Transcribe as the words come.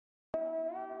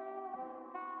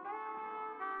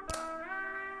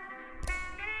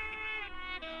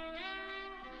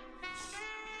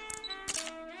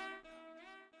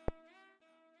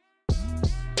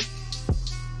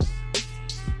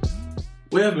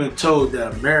We have been told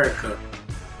that America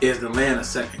is the land of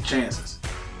second chances.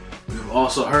 We've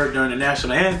also heard during the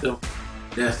national anthem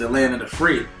that it's the land of the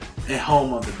free and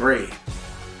home of the brave.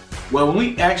 Well, when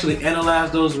we actually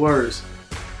analyze those words,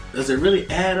 does it really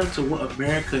add up to what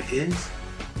America is?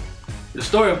 The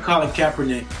story of Colin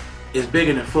Kaepernick is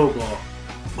bigger than football,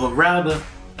 but rather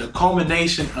the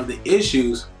culmination of the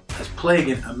issues that's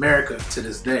plaguing America to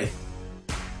this day.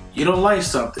 You don't like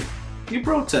something, you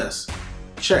protest.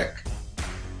 Check.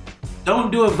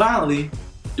 Don't do it violently,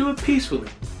 do it peacefully.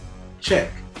 Check.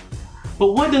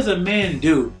 But what does a man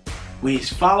do when he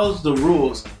follows the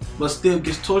rules but still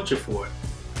gets tortured for it?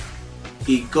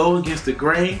 He goes against the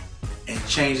grain and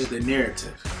changes the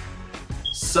narrative.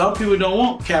 Some people don't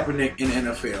want Kaepernick in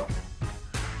the NFL,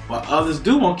 while others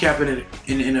do want Kaepernick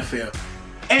in the NFL,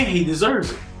 and he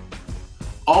deserves it.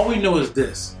 All we know is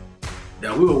this,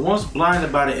 that we were once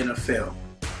blinded by the NFL,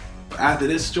 but after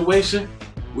this situation,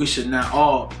 we should now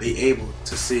all be able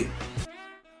to see.